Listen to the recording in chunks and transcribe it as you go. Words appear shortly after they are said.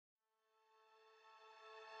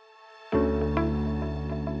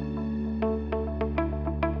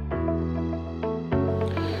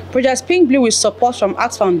Project Pink Blue, with support from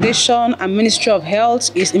Arts Foundation and Ministry of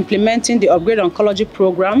Health, is implementing the Upgrade Oncology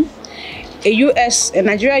program, a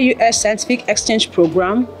Nigeria-US scientific exchange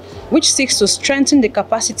program, which seeks to strengthen the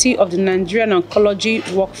capacity of the Nigerian oncology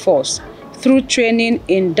workforce through training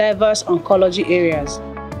in diverse oncology areas.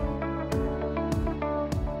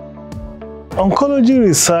 Oncology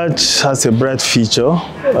research has a bright future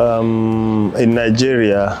in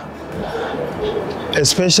Nigeria,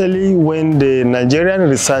 especially when the Nigerian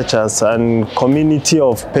researchers and community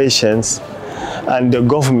of patients and the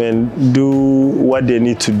government do what they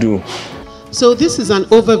need to do. So this is an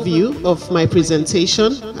overview of my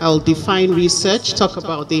presentation. I'll define research, talk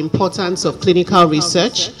about the importance of clinical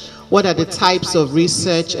research, what are the types of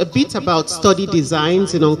research, a bit about study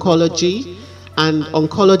designs in oncology and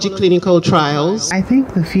oncology clinical trials. I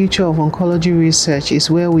think the future of oncology research is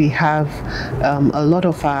where we have a lot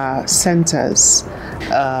of our centers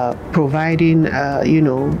providing,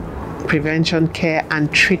 prevention care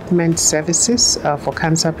and treatment services for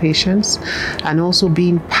cancer patients, and also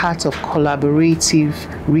being part of collaborative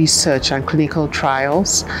research and clinical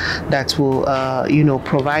trials that will,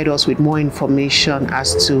 provide us with more information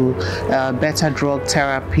as to better drug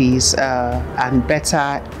therapies and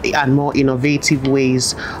better and more innovative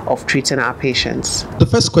ways of treating our patients. The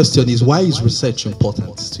first question is, why is research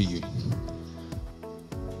important to you?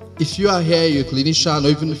 If you are here, you're a clinician, or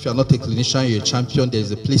even if you're not a clinician, you're a champion,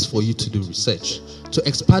 there's a place for you to do research, to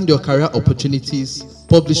expand your career opportunities,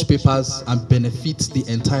 publish papers, and benefit the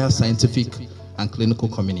entire scientific and clinical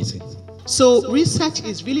community. So research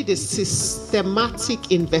is really the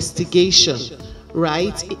systematic investigation,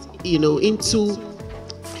 right, into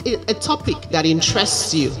a topic that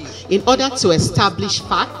interests you in order to establish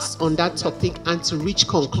facts on that topic and to reach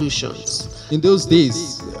conclusions. In those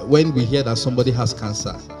days, when we hear that somebody has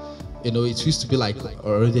cancer, it used to be like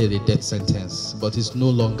already a death sentence, but it's no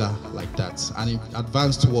longer like that. And in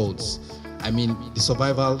advanced worlds, the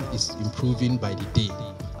survival is improving by the day,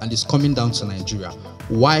 and it's coming down to Nigeria.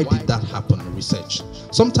 Why did that happen in research?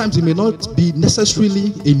 Sometimes it may not be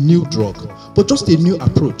necessarily a new drug, but just a new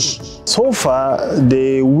approach. So far,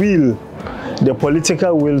 the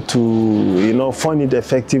political will to fund it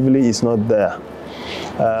effectively is not there.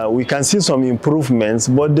 We can see some improvements,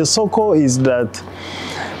 but the so-called is that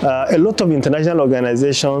a lot of international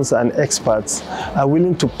organizations and experts are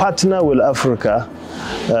willing to partner with Africa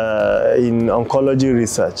in oncology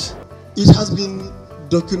research. It has been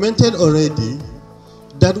documented already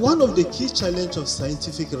that one of the key challenges of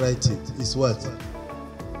scientific writing is what?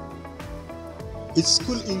 It's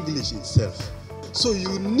school English itself. So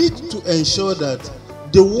you need to ensure that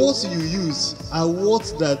the words you use are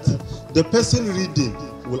words that the person reading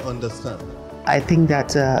will understand. I think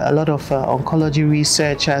that a lot of oncology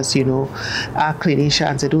researchers, are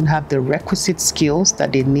clinicians. They don't have the requisite skills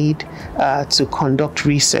that they need to conduct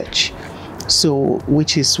research. So,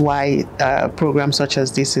 which is why programs such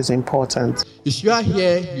as this is important. If you are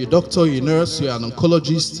here, you're a doctor, you're a nurse, you're an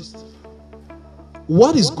oncologist,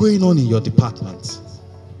 what is going on in your department?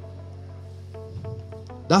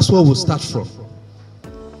 That's where we'll start from.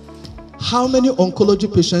 How many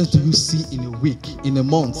oncology patients do you see in a week, in a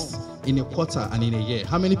month, in a quarter, and in a year?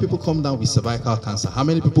 How many people come down with cervical cancer? How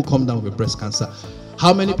many people come down with breast cancer?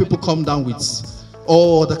 How many people come down with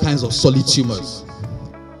all other kinds of solid tumors?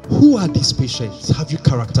 Who are these patients? Have you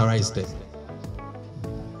characterized them?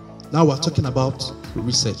 Now we're talking about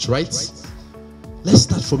research, right? Let's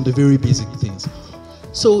start from the very basic things.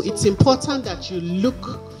 So it's important that you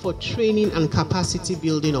look for training and capacity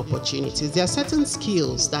building opportunities. There are certain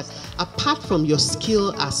skills that, apart from your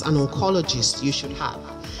skill as an oncologist, you should have.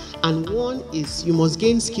 And one is you must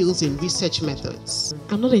gain skills in research methods.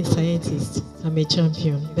 I'm not a scientist, I'm a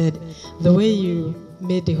champion, but the way you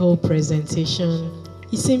made the whole presentation,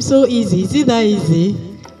 it seems so easy. Is it that easy?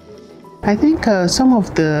 I think some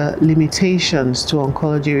of the limitations to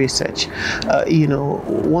oncology research,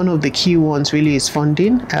 one of the key ones really is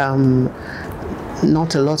funding.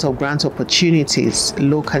 Not a lot of grant opportunities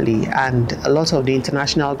locally, and a lot of the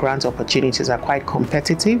international grant opportunities are quite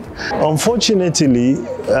competitive. Unfortunately,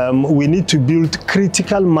 we need to build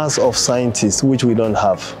critical mass of scientists, which we don't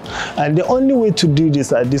have. And the only way to do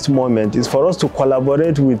this at this moment is for us to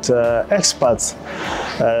collaborate with experts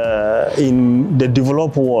in the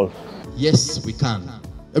developed world. Yes, we can.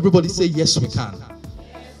 Everybody say, yes, we can.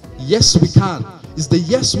 Yes, we can. It's the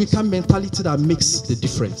yes, we can mentality that makes the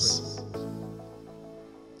difference.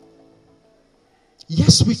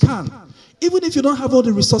 Yes, we can. Even if you don't have all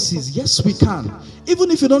the resources, yes, we can.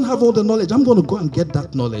 Even if you don't have all the knowledge, I'm going to go and get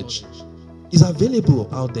that knowledge. It's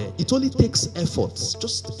available out there. It only takes efforts,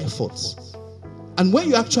 just efforts. And when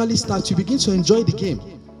you actually start, you begin to enjoy the game.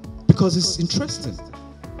 because it's interesting.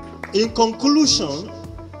 In conclusion,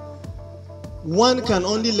 one can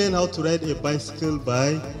only learn how to ride a bicycle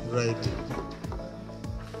by riding.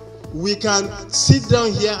 We can sit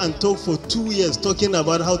down here and talk for 2 years talking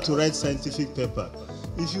about how to write scientific paper.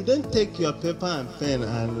 If you don't take your paper and pen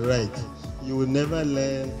and write, you will never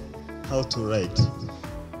learn how to write.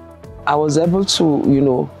 I was able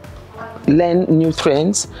to, learn new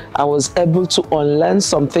trends. I was able to unlearn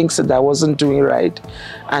some things that I wasn't doing right.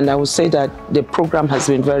 And I would say that the program has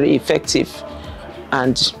been very effective.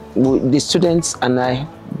 And the students and I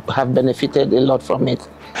have benefited a lot from it.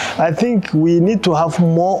 I think we need to have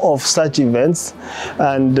more of such events,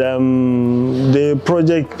 and the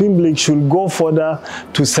project Pimblik should go further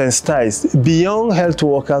to sensitize beyond health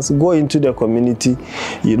workers, go into the community,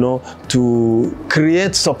 to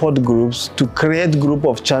create support groups, to create group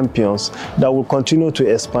of champions that will continue to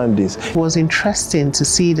expand this. It was interesting to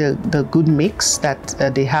see the good mix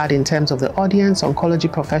that they had in terms of the audience,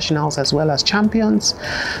 oncology professionals as well as champions,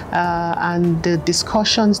 and the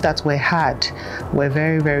discussions that were had were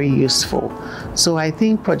very, very useful. So I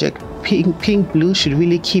think Project Pink Blue should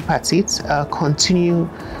really keep at it, continue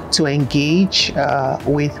to engage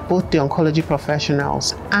with both the oncology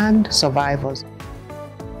professionals and survivors.